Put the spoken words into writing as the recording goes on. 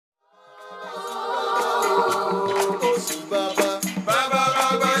Alright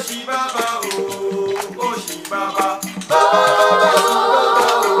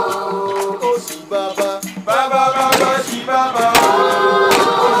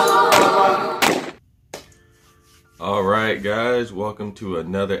guys, welcome to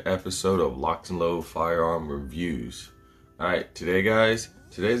another episode of LocsNLoad Firearm Reviews. Alright, today's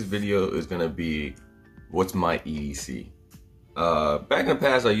video is going to be what's my EDC. Back in the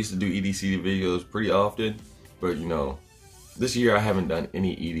past I used to do EDC videos pretty often, but you know, this year I haven't done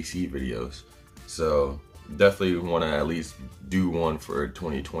any EDC videos. So definitely want to at least do one for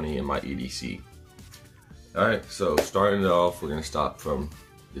 2020 in my EDC. Alright, so starting it off, we're going to start from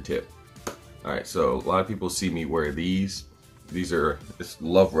the tip. Alright, so a lot of people see me wear these. These are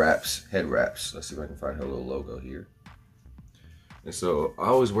love wraps, head wraps. Let's see if I can find her little logo here. And so I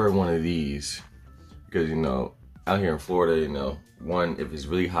always wear one of these because, you know, out here in Florida, you know, one, if it's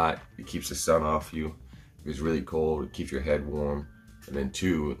really hot, it keeps the sun off you. If it's really cold, it keeps your head warm. And then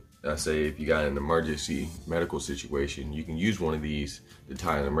two, I say if you got an emergency medical situation, you can use one of these to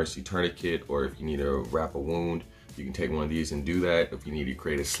tie an emergency tourniquet, or if you need to wrap a wound, you can take one of these and do that. If you need to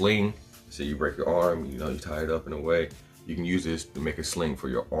create a sling, say you break your arm, you know, you tie it up in a way, you can use this to make a sling for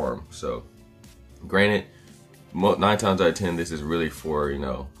your arm. So granted, 9 times out of 10, this is really for, you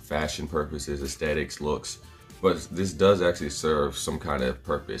know, fashion purposes, aesthetics, looks, but this does actually serve some kind of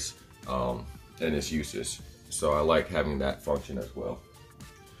purpose and its uses. So I like having that function as well.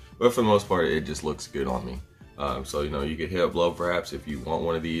 But for the most part, it just looks good on me. So, you know, you can hit up love wraps if you want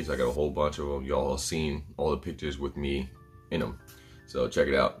one of these. I got a whole bunch of them. Y'all have seen all the pictures with me in them. So check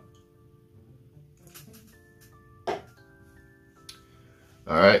it out.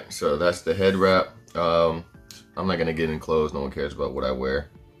 Alright, so that's the head wrap. I'm not gonna get in clothes, no one cares about what I wear.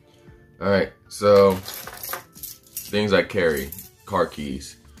 Alright, so things I carry, car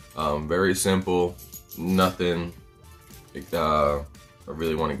keys. Very simple, nothing I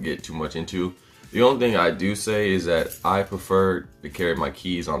really want to get too much into. The only thing I do say is that I prefer to carry my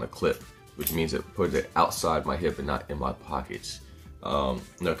keys on a clip, which means it puts it outside my hip and not in my pockets. You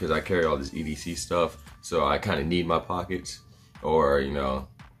know, because I carry all this EDC stuff, so I kind of need my pockets. Or, you know,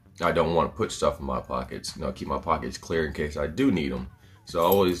 I don't want to put stuff in my pockets, you know, keep my pockets clear in case I do need them. So I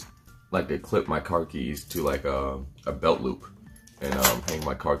always like to clip my car keys to like a belt loop and hang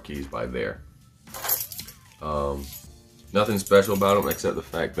my car keys by there. Nothing special about them except the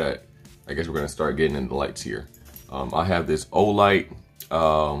fact that I guess we're going to start getting into lights here. I have this Olight,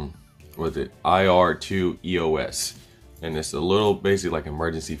 what is it, IR2 EOS. And it's a little, basically like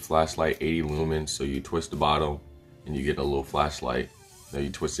emergency flashlight, 80 lumens, so you twist the bottom and you get a little flashlight. Now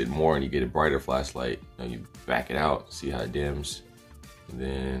you twist it more and you get a brighter flashlight. Now you back it out, see how it dims, and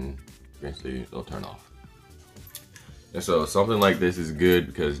then eventually it'll turn off. And so something like this is good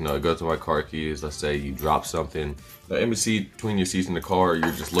because, you know, it goes to my car keys. Let's say you drop something in between your seats in the car,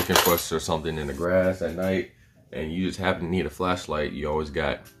 you're just looking for something in the grass at night, and you just happen to need a flashlight. You always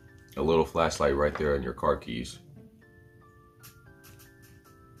got a little flashlight right there in your car keys.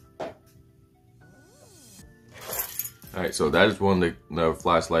 Alright, so that is one of the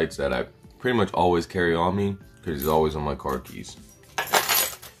flashlights that I pretty much always carry on me because it's always on my car keys.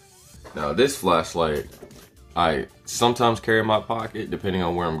 Now this flashlight, I sometimes carry in my pocket depending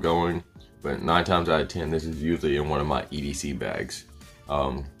on where I'm going, but 9 times out of 10 this is usually in one of my EDC bags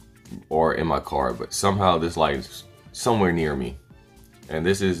or in my car, but somehow this light is somewhere near me. And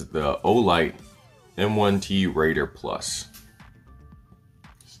this is the Olight M1T Raider Plus.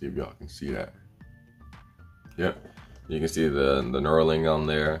 Let's see if y'all can see that. Yep. You can see the knurling on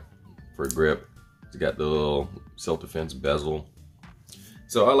there for grip. It's got the little self-defense bezel.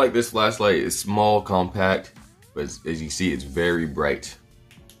 So I like this flashlight. It's small, compact, but as you see, it's very bright.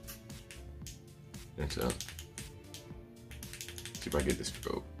 And so, see if I get this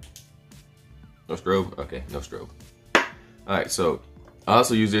strobe. No strobe? Okay, no strobe. Alright, so I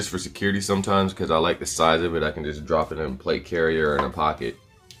also use this for security sometimes because I like the size of it. I can just drop it in a plate carrier or in a pocket.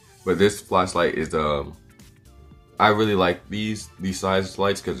 But this flashlight is I really like these size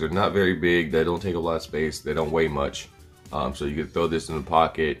lights because they're not very big, they don't take a lot of space, they don't weigh much. So you can throw this in the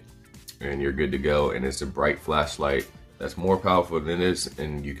pocket and you're good to go. And it's a bright flashlight that's more powerful than this,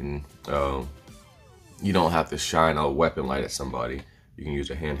 and you can you don't have to shine a weapon light at somebody. You can use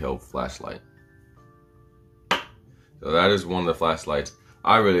a handheld flashlight. So that is one of the flashlights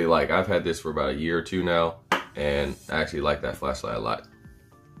I really like. I've had this for about a year or two now, and I actually like that flashlight a lot.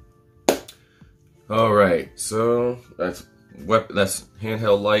 Alright, so that's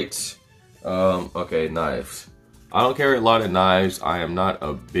handheld lights. Okay, knives. I don't carry a lot of knives. I am not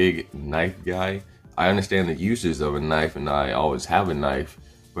a big knife guy. I understand the uses of a knife and I always have a knife,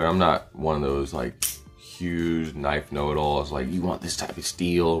 but I'm not one of those like huge knife know-it-alls. Like, you want this type of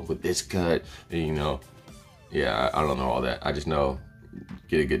steel with this cut, and you know, yeah, I don't know all that. I just know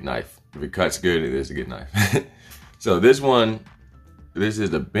get a good knife. If it cuts good, it is a good knife. So this is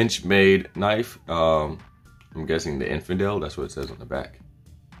the Benchmade knife. I'm guessing the Infidel. That's what it says on the back.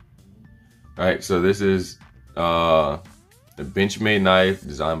 All right, so this is the Benchmade knife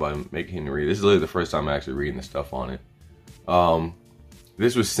designed by Mick Henry. This is literally the first time I'm actually reading the stuff on it.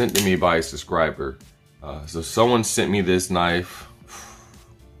 This was sent to me by a subscriber. So someone sent me this knife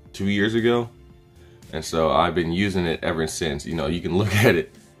 2 years ago, and so I've been using it ever since. You know, you can look at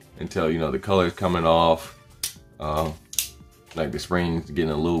it and tell, you know, the color is coming off. Like the spring's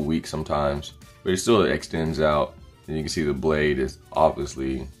getting a little weak sometimes, but it still extends out, and you can see the blade is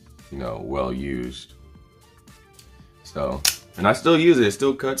obviously, you know, well used. So, and I still use it. It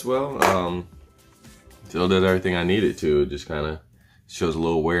still cuts well. Still does everything I need it to. It just kind of shows a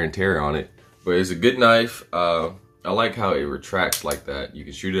little wear and tear on it, but it's a good knife. I like how it retracts like that. You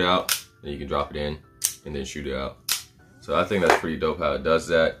can shoot it out, and you can drop it in, and then shoot it out. So I think that's pretty dope how it does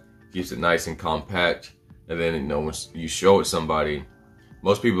that. Keeps it nice and compact, and then, you know, once you show it somebody,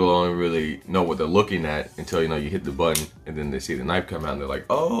 most people don't really know what they're looking at until, you know, you hit the button, and then they see the knife come out, and they're like,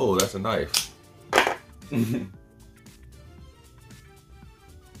 oh, that's a knife.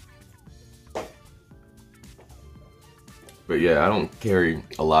 But yeah, I don't carry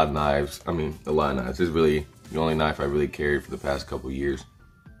a lot of knives. I mean, a lot of knives. This is really the only knife I really carried for the past couple years.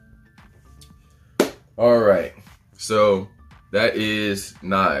 All right, so that is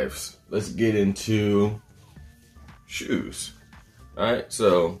knives. Let's get into shoes. All right,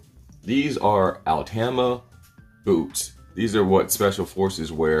 so these are Altama boots. These are what special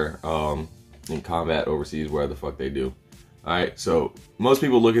forces wear in combat overseas, where the fuck they do. All right, so most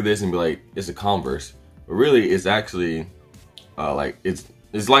people look at this and be like, it's a Converse, but really it's actually like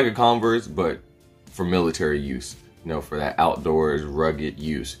it's like a Converse, but for military use, you know, for that outdoors rugged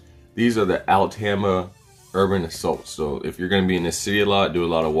use. These are the Altama Urban Assault. So if you're going to be in the city a lot, do a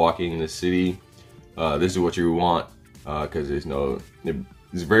lot of walking in the city, this is what you want, because it's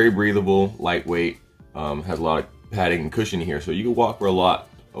very breathable, lightweight, has a lot of padding and cushion here, so you can walk for a lot,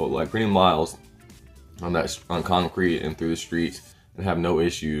 like pretty miles on concrete and through the streets and have no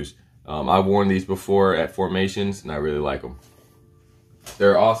issues. I've worn these before at formations, and I really like them.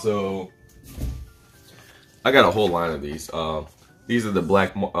 They're also, I got a whole line of these. These are the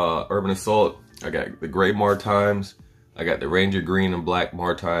black Urban Assault. I got the gray Maritimes, I got the Ranger green and black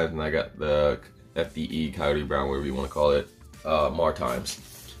Maritimes, and I got the FDE Coyote Brown, whatever you want to call it, Maritimes.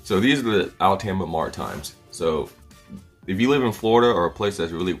 So these are the Altama Maritimes. So if you live in Florida or a place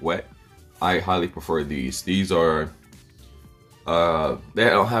that's really wet, I highly prefer these. These are, they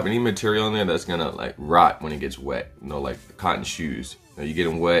don't have any material in there that's gonna like rot when it gets wet. You know, like cotton shoes. You get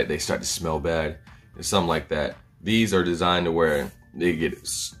them wet, they start to smell bad, and something like that. These are designed to where they get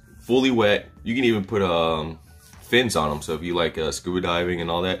fully wet. You can even put fins on them. So if you like scuba diving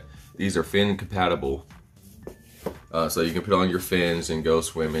and all that, these are fin compatible. So you can put on your fins and go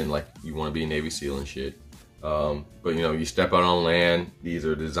swimming like you want to be a Navy SEAL and shit. But you know, you step out on land, these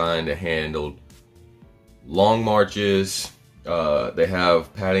are designed to handle long marches. They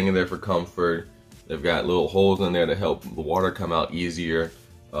have padding in there for comfort. They've got little holes in there to help the water come out easier.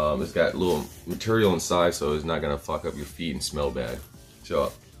 It's got little material inside, so it's not gonna fuck up your feet and smell bad.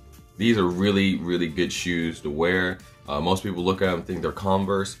 So these are really, really good shoes to wear. Most people look at them and think they're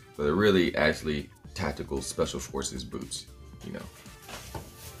Converse, but they're really actually tactical special forces boots, you know.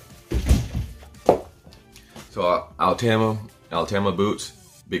 So Altama boots,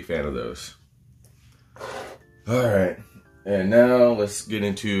 big fan of those. All right, and now let's get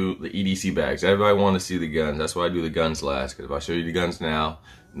into the EDC bags. Everybody wants to see the guns. That's why I do the guns last, because if I show you the guns now,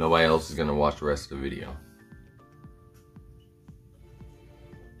 nobody else is gonna watch the rest of the video.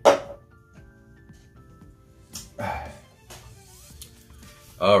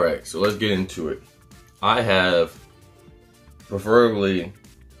 All right, so let's get into it. I have preferably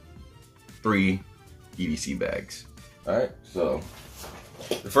 3 EDC bags. All right, so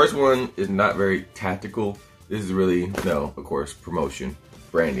the first one is not very tactical. This is really, no, of course, promotion,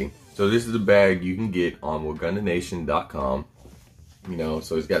 branding. So this is a bag you can get on WagundaNation.com. You know,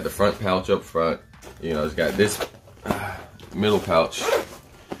 so it's got the front pouch up front. You know, it's got this middle pouch.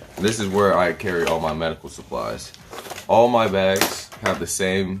 This is where I carry all my medical supplies. All my bags have the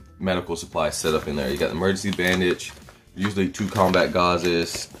same medical supplies set up in there. You got the emergency bandage, usually 2 combat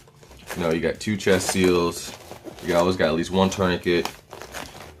gauzes. You know, you got 2 chest seals. You always got at least 1 tourniquet,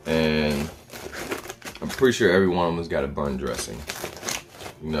 and I'm pretty sure every one of them has got a burn dressing.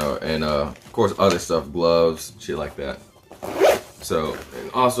 You know, and of course other stuff, gloves, shit like that. So,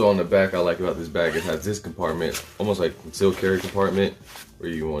 and also on the back, I like about this bag, it has this compartment, almost like concealed carry compartment, where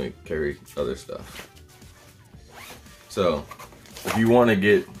you want to carry other stuff. So, if you want to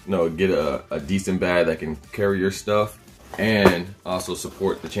get a decent bag that can carry your stuff and also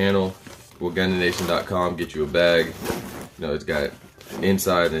support the channel, GunNation.com, get you a bag. You know, it's got an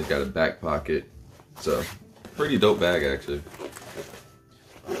inside and it's got a back pocket. So, pretty dope bag actually.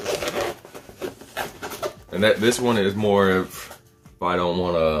 And this one is more of, if I don't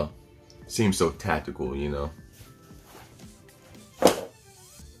want to seem so tactical, you know.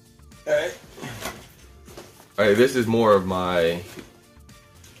 Alright, this is more of I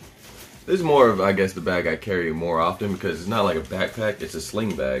guess, the bag I carry more often, because it's not like a backpack, it's a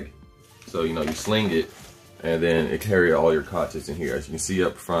sling bag. So, you know, you sling it and then it carries all your contents in here. As you can see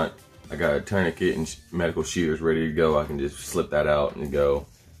up front, I got a tourniquet and medical shears ready to go. I can just slip that out and go.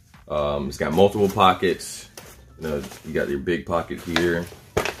 It's got multiple pockets. You know, you got your big pocket here.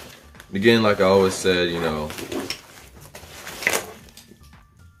 Again, like I always said, you know,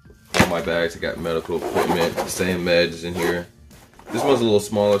 all my bags, I got medical equipment, the same meds in here. This one's a little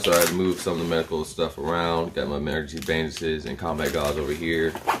smaller, so I had to move some of the medical stuff around. Got my emergency bandages and combat gauze over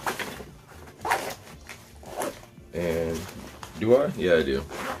here. And do I? Yeah, I do.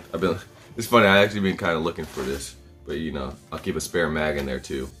 It's funny, I actually been kind of looking for this, but you know, I'll keep a spare mag in there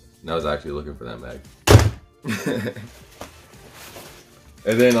too. And I was actually looking for that mag.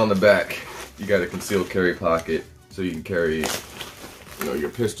 And then on the back, you got a concealed carry pocket, so you can carry, you know,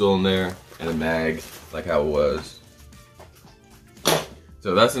 your pistol in there and a mag, like how it was.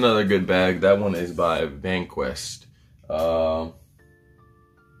 So that's another good bag. That one is by VanQuest. Damn,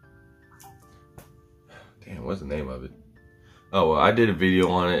 what's the name of it? Oh, well, I did a video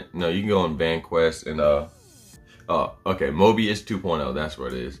on it. No, you can go on VanQuest and oh, okay, Mobius 2.0. That's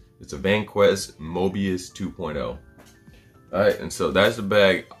what it is. It's a VanQuest Mobius 2.0. Alright, and so that's the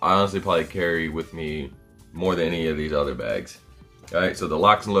bag I honestly probably carry with me more than any of these other bags. Alright, so the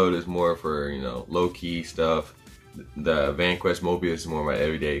LocsNLoad is more for, you know, low-key stuff. The VanQuest Mobius is more my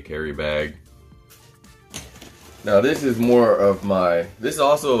everyday carry bag. Now this is more of my, this is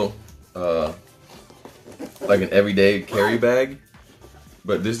also like an everyday carry bag,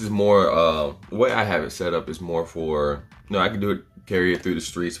 but this is more, the way I have it set up is more for, you know, I can do it, carry it through the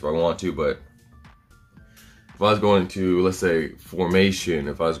streets if I want to, but if I was going to, let's say, formation,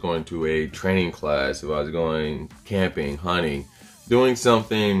 if I was going to a training class, if I was going camping, hunting, doing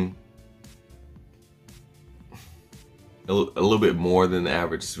something a little bit more than the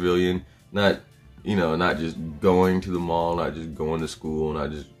average civilian, not, you know, not just going to the mall, not just going to school,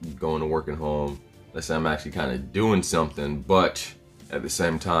 not just going to work at home. Let's say I'm actually kind of doing something, but at the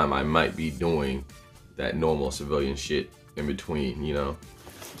same time, I might be doing that normal civilian shit in between, you know.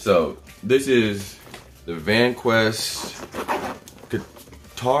 So this is the VanQuest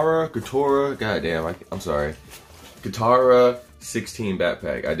Katara, goddamn, I'm sorry, Katara 16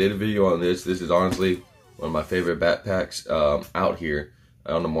 backpack. I did a video on this. This is honestly one of my favorite backpacks out here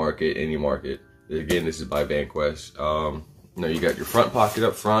on the market, any market. Again, this is by VanQuest. You know, you got your front pocket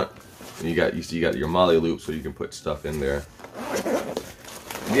up front, and you got your molly loop, so you can put stuff in there.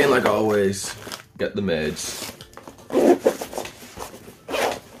 Again, like always, got the meds.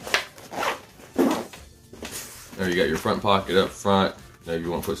 Now you got your front pocket up front. Now if you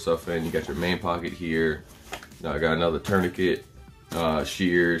want to put stuff in, you got your main pocket here. Now I got another tourniquet,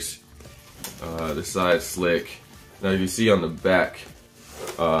 shears. The side slick. Now you see on the back,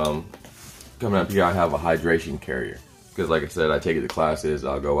 coming up here, I have a hydration carrier. Because like I said, I take it to classes,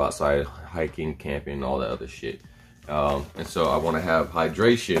 I'll go outside hiking, camping, all that other shit. And so I want to have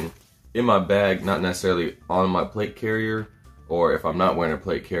hydration in my bag, not necessarily on my plate carrier, or if I'm not wearing a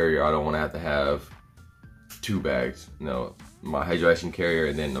plate carrier, I don't want to have two bags. You know, my hydration carrier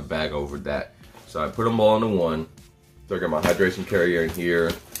and then a bag over that. So I put them all into one. So I got my hydration carrier in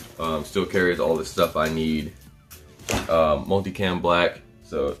here. Still carries all the stuff I need. Multicam black.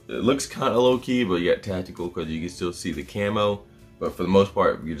 So it looks kind of low-key, but yet tactical because you can still see the camo. But for the most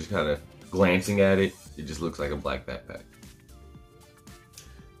part, you're just kind of glancing at it. It just looks like a black backpack.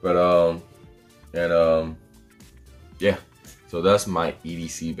 But yeah. So that's my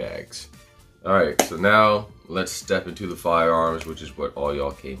EDC bags. All right. So now let's step into the firearms, which is what all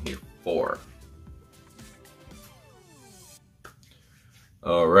y'all came here for.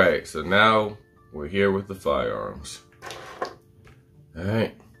 All right. So now we're here with the firearms. All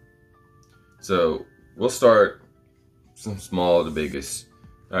right, so we'll start from small to biggest.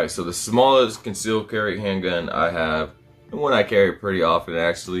 All right, so the smallest concealed carry handgun I have, and one I carry pretty often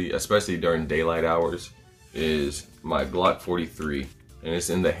actually, especially during daylight hours, is my Glock 43, and it's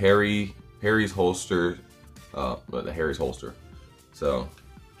in the Harry's holster, the Harry's holster, So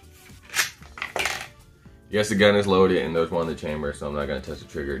yes, the gun is loaded and there's one in the chamber, so I'm not gonna touch the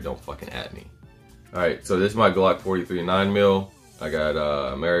trigger. Don't fucking at me. Alright, so this is my Glock 43 9mm. I got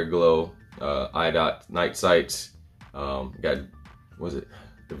Ameriglow IDOT night sights. Got, what was it?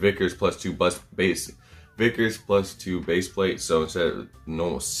 The Vickers plus 2 Vickers plus 2 base plates. So instead of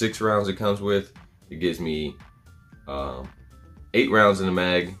normal 6 rounds it comes with, it gives me 8 rounds in the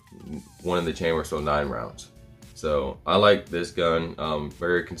mag, 1 in the chamber, so 9 rounds. So I like this gun.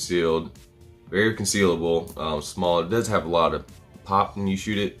 Very concealed, very concealable, small. It does have a lot of pop when you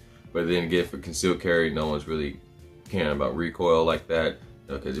shoot it, but then again, for concealed carry, no one's really caring about recoil like that.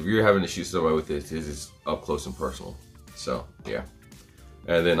 Because if you're having to shoot somebody with this is up close and personal. So yeah.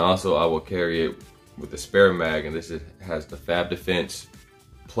 And then also I will carry it with the spare mag, and this has the Fab Defense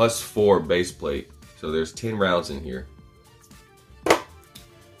plus 4 base plate. So there's 10 rounds in here.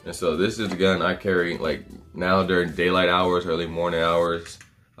 And so this is the gun I carry like now during daylight hours, early morning hours.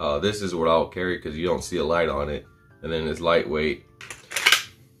 This is what I'll carry because you don't see a light on it. And then it's lightweight.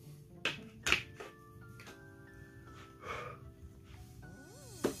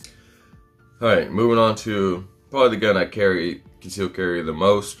 Alright, moving on to probably the gun I concealed carry the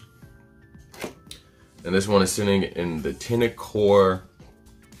most. And this one is sitting in the Tenacore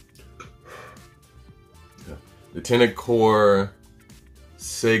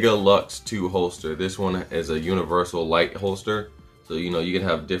Sega Lux 2 holster. This one is a universal light holster. So you know you can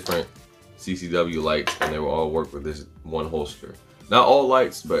have different CCW lights and they will all work with this one holster. Not all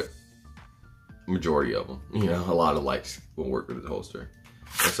lights, but majority of them. You know, a lot of lights will work with this holster.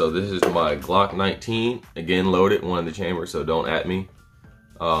 And so this is my Glock 19, again loaded, 1 in the chamber, so don't at me.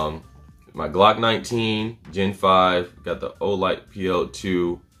 My Glock 19 Gen 5, got the Olight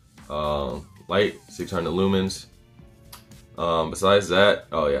PL2 light, 600 lumens. Besides that,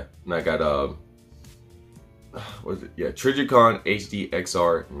 oh yeah, and I got what is it? Yeah, Trijicon HD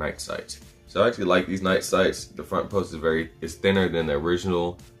XR night sights. So I actually like these night sights. The front post is thinner than the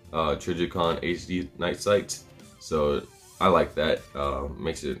original Trijicon HD night sights, so I like that.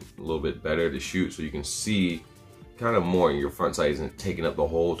 Makes it a little bit better to shoot, so you can see kind of more. Your front sight isn't taking up the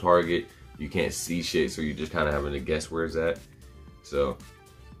whole target. You can't see shit, so you're just kind of having to guess where it's at. So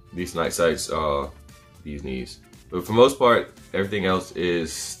these night sights, these knees. But for the most part, everything else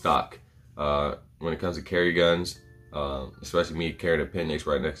is stock. When it comes to carry guns, especially me carrying appendix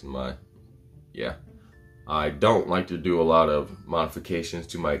right next to my, yeah. I don't like to do a lot of modifications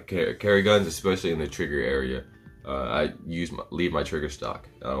to my carry guns, especially in the trigger area. I leave my trigger stock.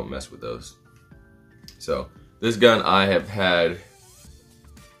 I don't mess with those. So this gun I have had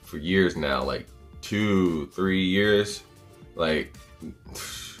for years now, like 2-3 years. Like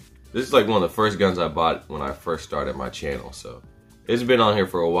this is like one of the first guns I bought when I first started my channel. So it's been on here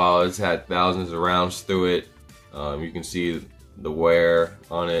for a while. It's had thousands of rounds through it. You can see the wear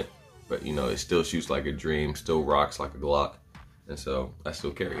on it, but you know it still shoots like a dream, still rocks like a Glock, and so I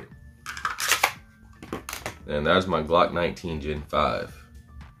still carry it. And that's my Glock 19 Gen 5.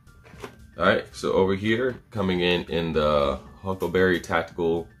 Alright, so over here, coming in the Huckleberry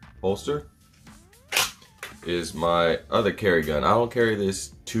Tactical holster, is my other carry gun. I don't carry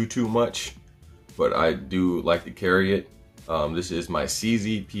this too much, but I do like to carry it. This is my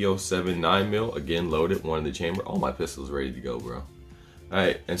CZ P07 9mm, again loaded, 1 in the chamber. All my pistols ready to go, bro.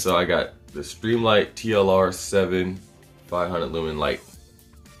 Alright, and so I got the Streamlight TLR 7 500 lumen light.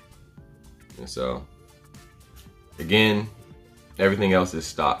 And so again, everything else is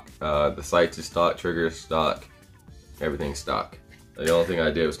stock. The sights is stock, trigger is stock, everything's stock. The only thing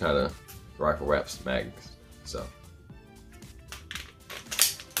I did was kind of rifle wraps mags. So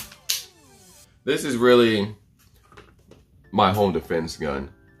this is really my home defense gun.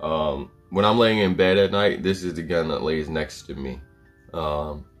 When I'm laying in bed at night, this is the gun that lays next to me.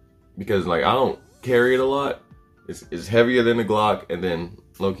 Because like I don't carry it a lot. It's heavier than the Glock, and then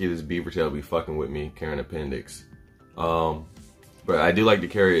low-key this beaver tail be fucking with me carrying appendix. But I do like to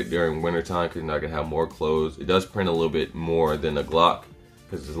carry it during winter time because I can have more clothes. It does print a little bit more than a Glock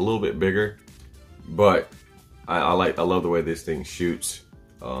because it's a little bit bigger. But I love the way this thing shoots.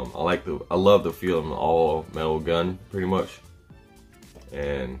 I love the feel of an all metal gun pretty much,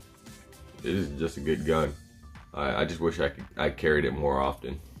 and it is just a good gun. I just wish I carried it more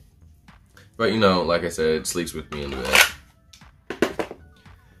often. But you know, like I said, it sleeps with me in the bed.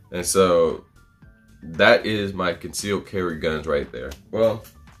 And so that is my concealed carry guns right there. Well,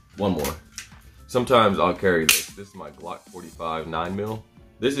 one more. Sometimes I'll carry this. This is my Glock 45 9mm.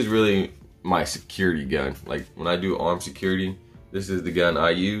 This is really my security gun. Like when I do armed security, this is the gun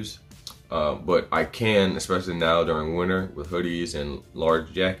I use. But I can, especially now during winter with hoodies and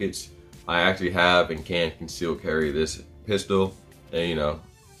large jackets, I actually have and can conceal carry this pistol. And you know,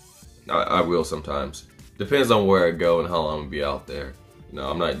 I will sometimes. Depends on where I go and how long I'm gonna be out there. You know,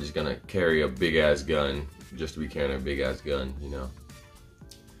 I'm not just gonna carry a big ass gun just to be carrying a big ass gun, you know.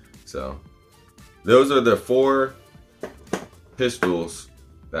 So those are the 4 pistols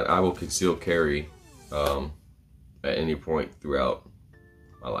that I will conceal carry at any point throughout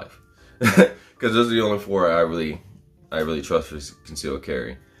my life. Because those are the only 4 I really trust for concealed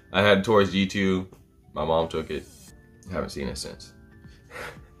carry. I had Taurus G2, my mom took it. I haven't seen it since.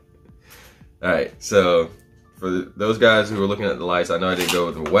 Alright, so for those guys who were looking at the lights, I know I didn't go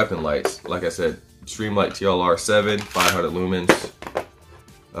with the weapon lights. Like I said, Streamlight TLR7, 500 lumens.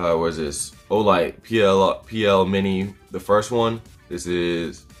 What is this? Olight PL Mini, the first one. This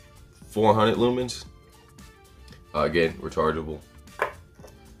is 400 lumens. Again, rechargeable.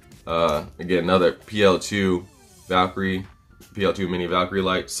 Again, another PL2 Valkyrie, PL2 Mini Valkyrie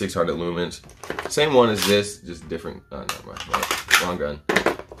light, 600 lumens. Same one as this, just different. No, wrong gun.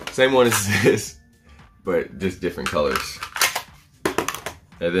 Same one as this, but just different colors.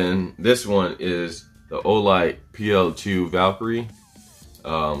 And then this one is the Olight PL2 Valkyrie.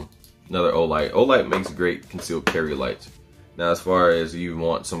 Another Olight. Olight makes great concealed carry lights. Now, as far as you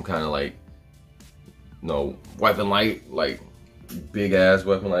want some kind of like, no weapon light, like big ass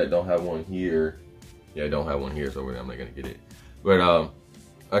weapon light, don't have one here. Yeah, I don't have one here, so I'm not gonna get it. But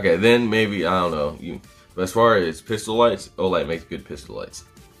okay, then maybe I don't know. But as far as pistol lights, Olight makes good pistol lights.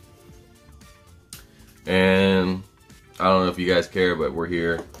 And I don't know if you guys care, but we're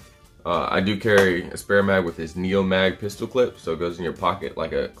here. I do carry a spare mag with this Neo Mag pistol clip, so it goes in your pocket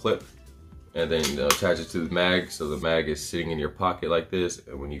like a clip, and then attach it to the mag, so the mag is sitting in your pocket like this,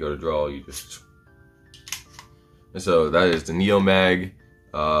 and when you go to draw, you just. And so that is the Neo Mag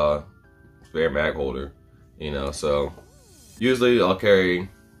spare mag holder, you know. So usually I'll carry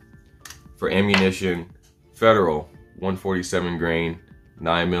for ammunition Federal 147 grain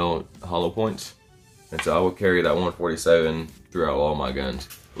 9mm hollow points. And so I will carry that 147 throughout all my guns.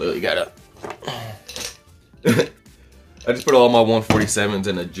 Literally got up. I just put all my 147s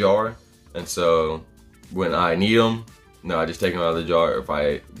in a jar. And so when I need them, I just take them out of the jar. If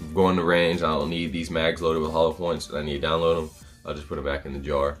I go in the range, I don't need these mags loaded with hollow points and I need to download them, I'll just put them back in the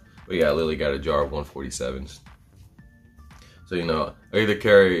jar. But yeah, I literally got a jar of 147s. So, you know, I either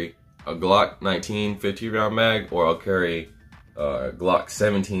carry a Glock 19 15 round mag, or I'll carry a Glock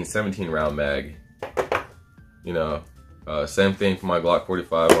 17 round mag. You know, same thing for my Glock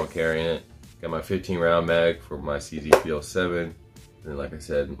 45 while carrying it. Got my 15 round mag for my CZPL7. And then, like I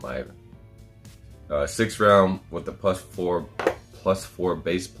said, my 6 round with the plus four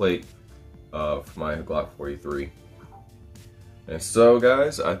base plate for my Glock 43. And so,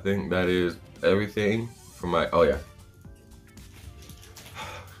 guys, I think that is everything for my. Oh yeah,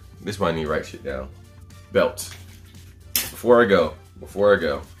 this might need to write shit down. Belts. Before I go.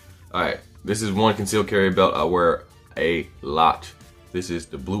 All right. This is one concealed carry belt I wear a lot. This is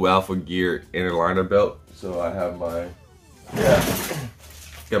the Blue Alpha Gear inner liner belt. So I have my,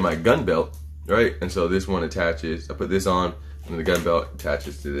 got my gun belt, right? And so this one attaches, I put this on, and the gun belt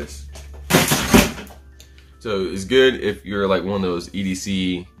attaches to this. So it's good if you're like one of those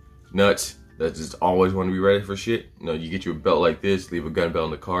EDC nuts that just always want to be ready for shit. You know, you get you a belt like this, leave a gun belt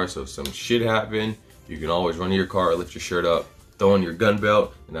in the car, so if some shit happen, you can always run to your car, lift your shirt up, throw on your gun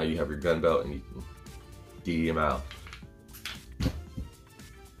belt, and now you have your gun belt and you can DD them out.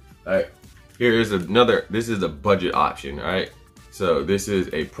 Alright, here is another, this is a budget option, alright? So this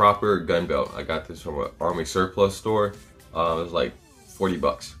is a proper gun belt. I got this from an Army surplus store. It was like 40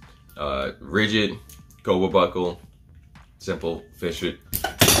 bucks. Rigid, Cobra buckle, simple, fish it.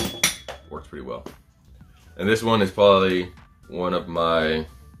 Works pretty well. And this one is probably one of my,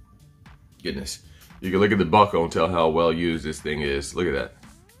 goodness. You can look at the buckle and tell how well used this thing is. Look at that.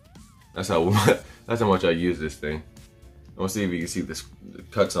 That's how much I use this thing. I want to see if you can see the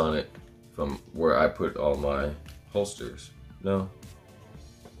cuts on it from where I put all my holsters. No,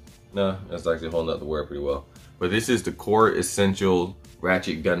 that's actually holding up the wear pretty well. But this is the Core Essential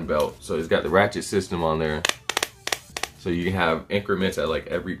ratchet gun belt. So it's got the ratchet system on there. So you can have increments at like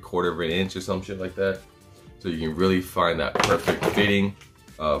every 1/4 of an inch or some shit like that. So you can really find that perfect fitting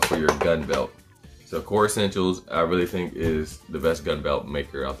for your gun belt. So Core Essentials, I really think, is the best gun belt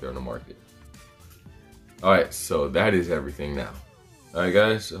maker out there on the market. Alright, so that is everything now. Alright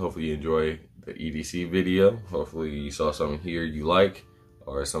guys, hopefully you enjoy the EDC video. Hopefully you saw something here you like,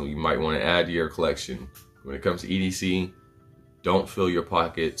 or something you might want to add to your collection. When it comes to EDC, don't fill your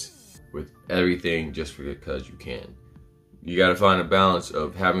pockets with everything just because you can. You gotta find a balance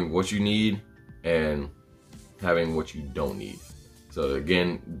of having what you need and having what you don't need. So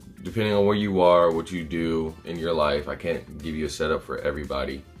again, depending on where you are, what you do in your life, I can't give you a setup for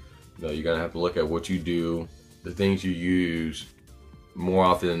everybody. You know, you're gonna have to look at what you do, the things you use more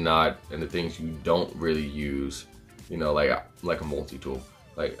often than not, and the things you don't really use. You know, like a multi-tool.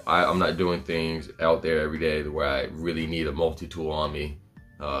 Like I'm not doing things out there every day where I really need a multi-tool on me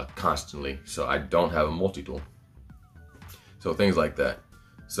constantly. So I don't have a multi-tool. So things like that.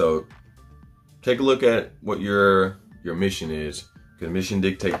 So take a look at what your mission is, because mission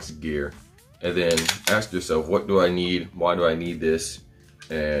dictates gear. And then ask yourself, what do I need? Why do I need this?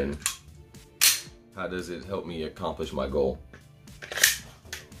 And how does it help me accomplish my goal?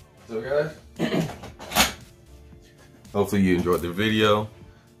 So guys, hopefully you enjoyed the video.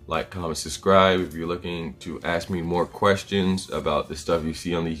 Like, comment, subscribe if you're looking to ask me more questions about the stuff you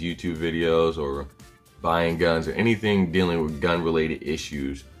see on these YouTube videos, or buying guns, or anything dealing with gun related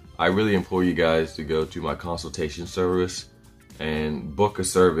issues. I really implore you guys to go to my consultation service and book a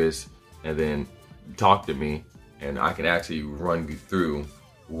service, and then talk to me, and I can actually run you through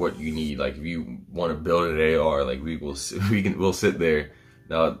what you need. Like if you want to build an AR, like we'll sit there.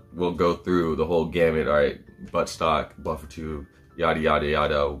 Now we'll go through the whole gamut. All right, buttstock, buffer tube, yada yada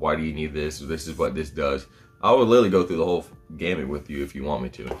yada. Why do you need this? This is what this does. I will literally go through the whole gamut with you if you want me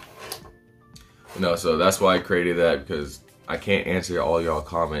to. You know, so that's why I created that, because I can't answer all y'all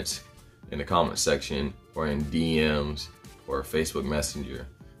comments in the comment section or in DMs or Facebook Messenger.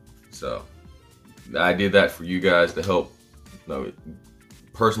 So I did that for you guys to help, you know,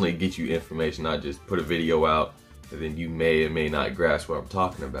 personally get you information, not just put a video out and then you may or may not grasp what I'm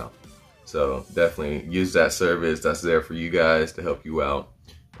talking about. So definitely use that service. That's there for you guys to help you out.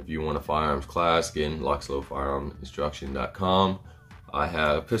 If you want a firearms class, again, LocsNLoadFirearmsInstruction.com. I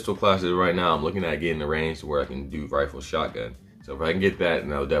have pistol classes right now. I'm looking at getting the range to where I can do rifle, shotgun. So if I can get that,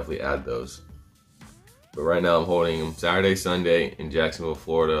 then I'll definitely add those. But right now I'm holding them Saturday, Sunday in Jacksonville,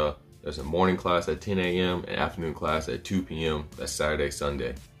 Florida. There's a morning class at 10 a.m. and afternoon class at 2 p.m. That's Saturday,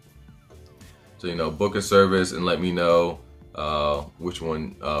 Sunday. So, you know, book a service and let me know which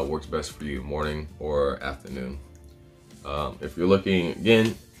one works best for you, morning or afternoon. If you're looking,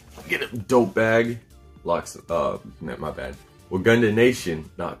 again, get a dope bag. Locs, my bad.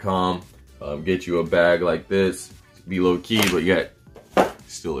 WithGunDonation.com. Get you a bag like this. Be low key, but yet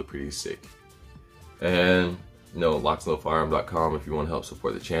still look pretty sick. And you know, LocsNLoadFirearms.com if you want to help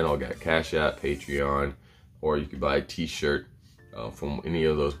support the channel. I got Cashapp, Patreon, or you can buy a t-shirt from any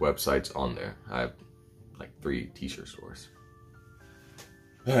of those websites on there. I have like 3 t-shirt stores.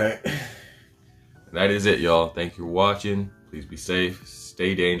 Alright. And that is it, y'all. Thank you for watching. Please be safe,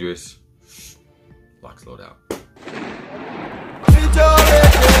 stay dangerous. LocsNLoad out.